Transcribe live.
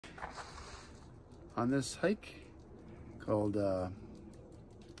on this hike called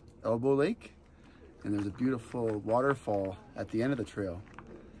Elbow Lake, and there's a beautiful waterfall at the end of the trail.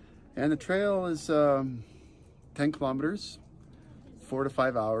 And the trail is 10 kilometers, 4 to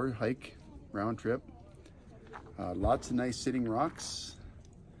 5 hour hike, round trip. Lots of nice sitting rocks,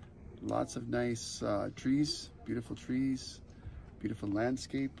 lots of nice trees, beautiful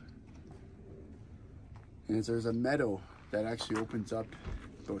landscape. And there's a meadow that actually opens up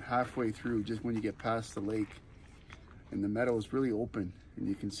about halfway through, just when you get past the lake. And the meadow is really open, and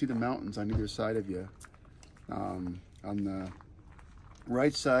you can see the mountains on either side of you. On the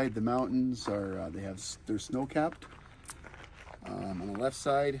right side, the mountains are they're snow capped. On the left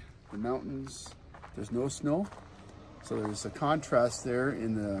side, the mountains, there's no snow. So there's a contrast there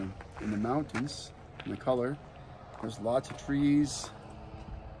in the mountains, in the color. There's lots of trees,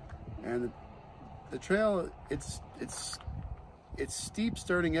 and the trail, it's steep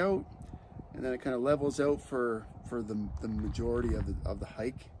starting out, and then it kind of levels out for the majority of the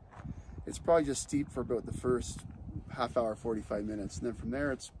hike. It's probably just steep for about the first half hour, 45 minutes, and then from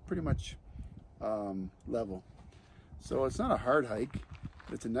there it's pretty much level. So it's not a hard hike,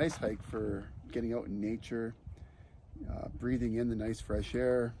 but it's a nice hike for getting out in nature, breathing in the nice fresh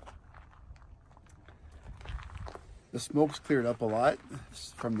air. The smoke's cleared up a lot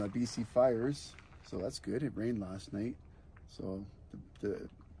from the BC fires, so that's good. It rained last night, so the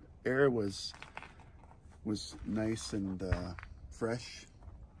air was nice and fresh.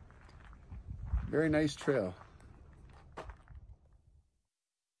 Very nice trail.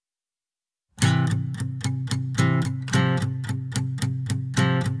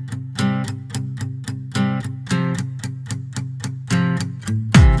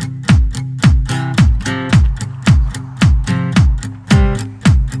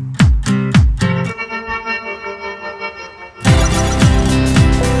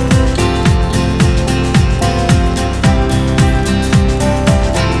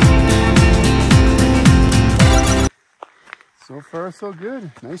 So far, so good.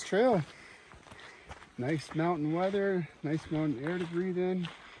 Nice trail. Nice mountain weather, nice mountain air to breathe in.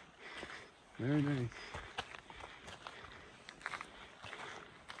 Very nice.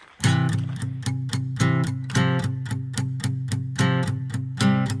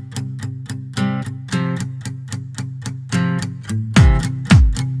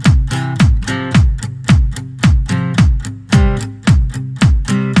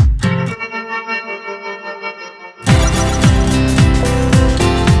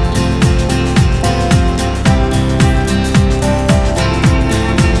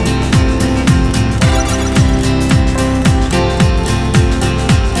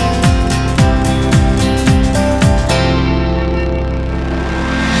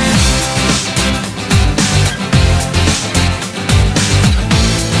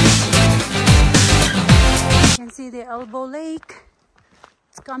 The Elbow Lake,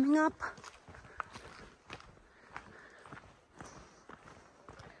 it's coming up.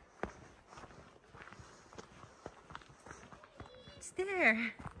 It's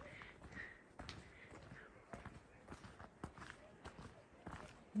there.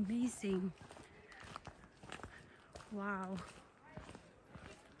 Amazing. Wow.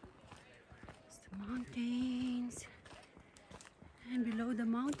 It's the mountains, and below the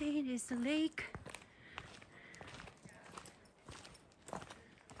mountain is the lake.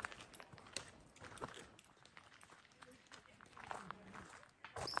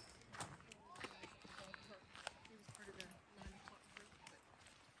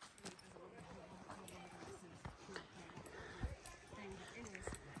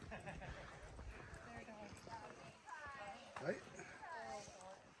 Right?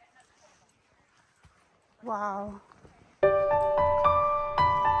 Wow.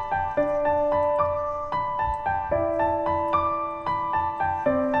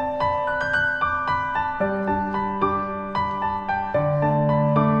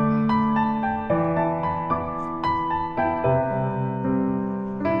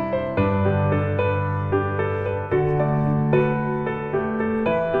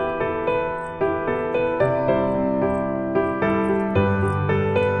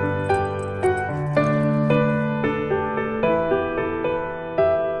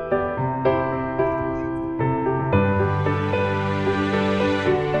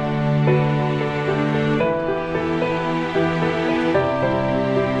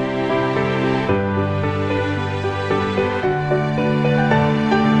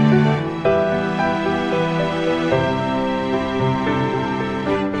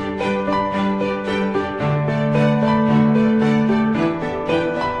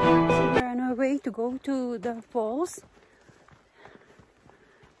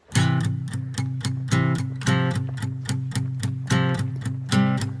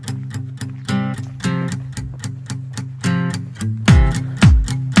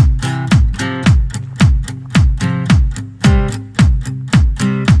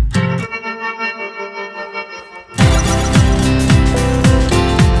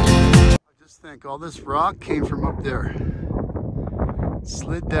 all this rock came from up there. It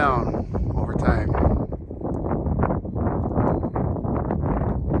slid down over time.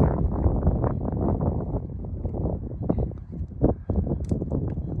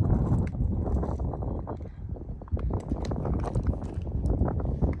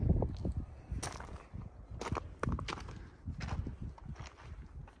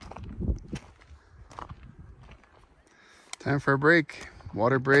 Time for a break.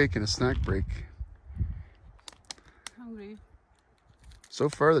 Water break and a snack break. Hungry. So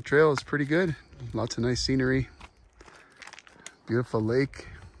far the trail is pretty good. Lots of nice scenery. Beautiful lake.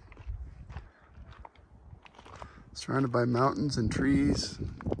 Surrounded by mountains and trees.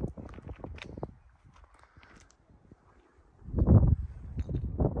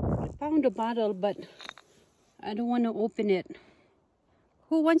 I found a bottle, but I don't want to open it.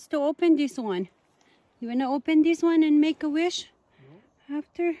 Who wants to open this one? You want to open this one and make a wish? No.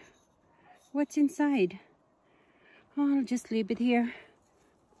 After? What's inside? Oh, I'll just leave it here.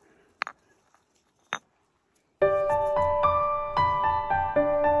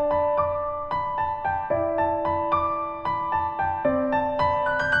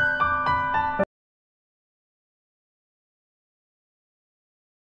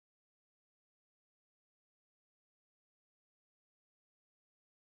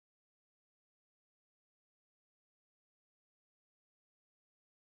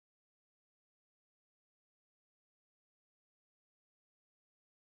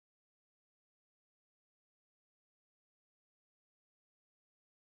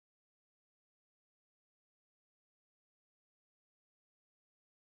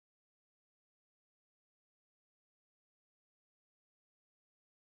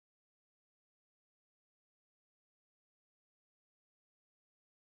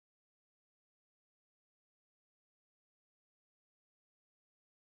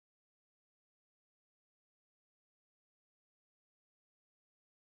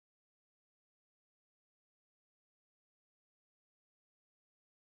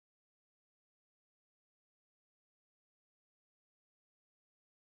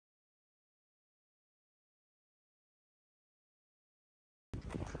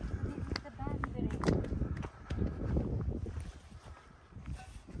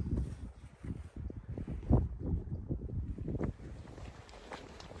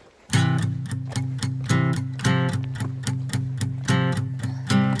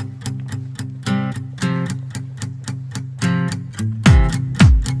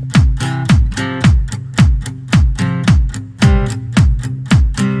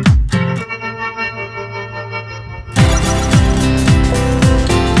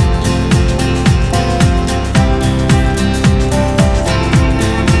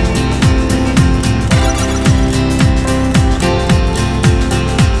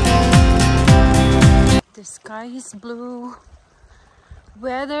 The sky is blue.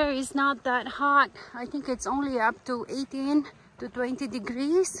 Weather is not that hot. I think it's only up to 18 to 20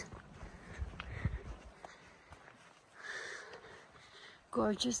 degrees.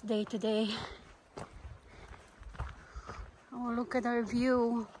 Gorgeous day today. Oh, look at our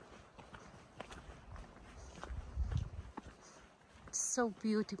view. It's so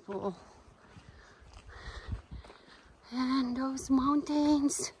beautiful. And those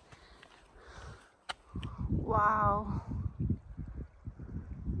mountains. Wow.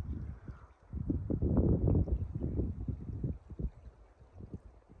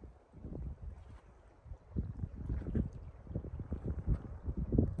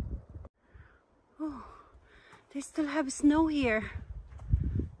 Oh, they still have snow here.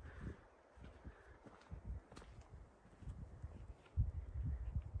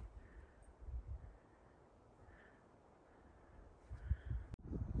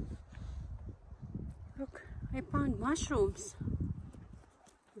 Look, I found mushrooms.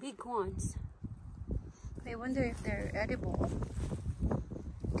 Big ones. I wonder if they're edible.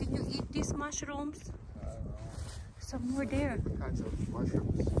 Can you eat these mushrooms? I don't know. Some more there. Different kinds of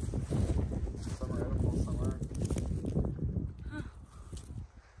mushrooms. Some are edible, some aren't. Huh.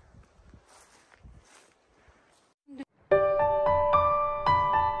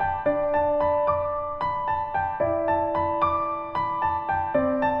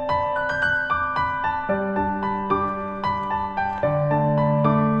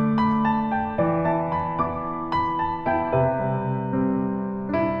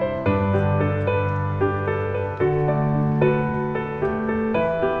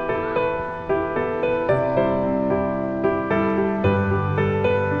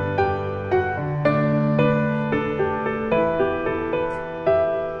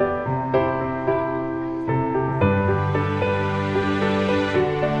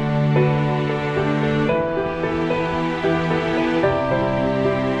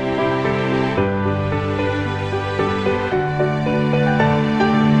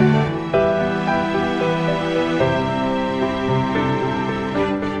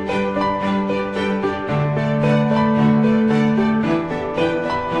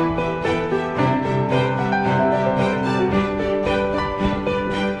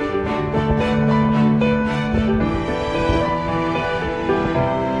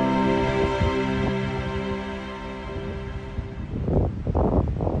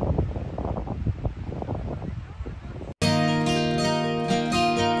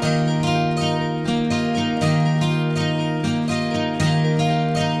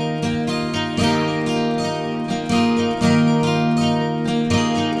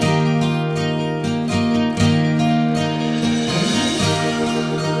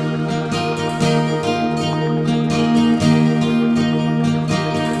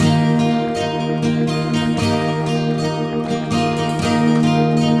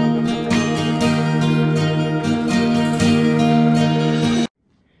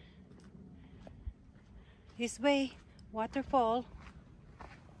 This way, waterfall. Are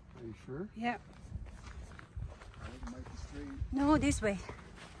you sure? Yeah. It might be straight. No, this way.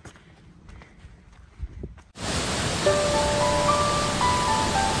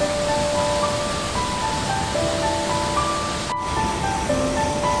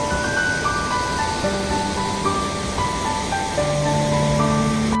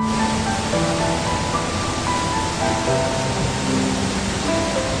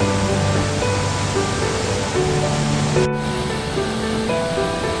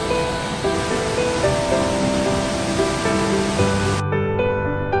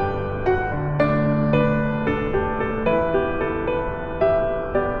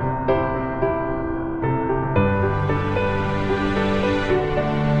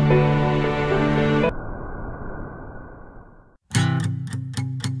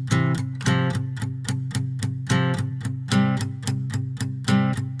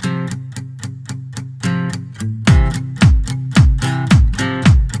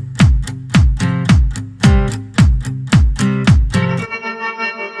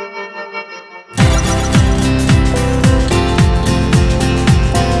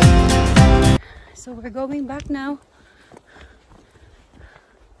 So we're going back now.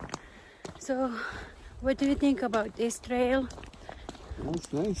 So what do you think about this trail?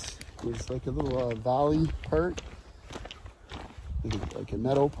 That's nice. There's like a little valley part, like a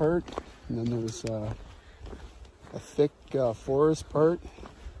meadow part, and then there's a thick forest part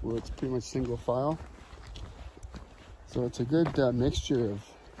where it's pretty much single file. So it's a good mixture of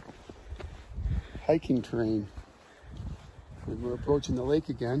hiking terrain. And we're approaching the lake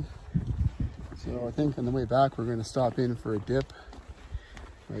again. So I think on the way back we're going to stop in for a dip.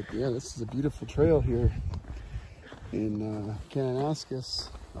 But yeah, this is a beautiful trail here in Kananaskis,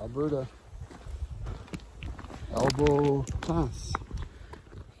 Alberta. Elbow Pass.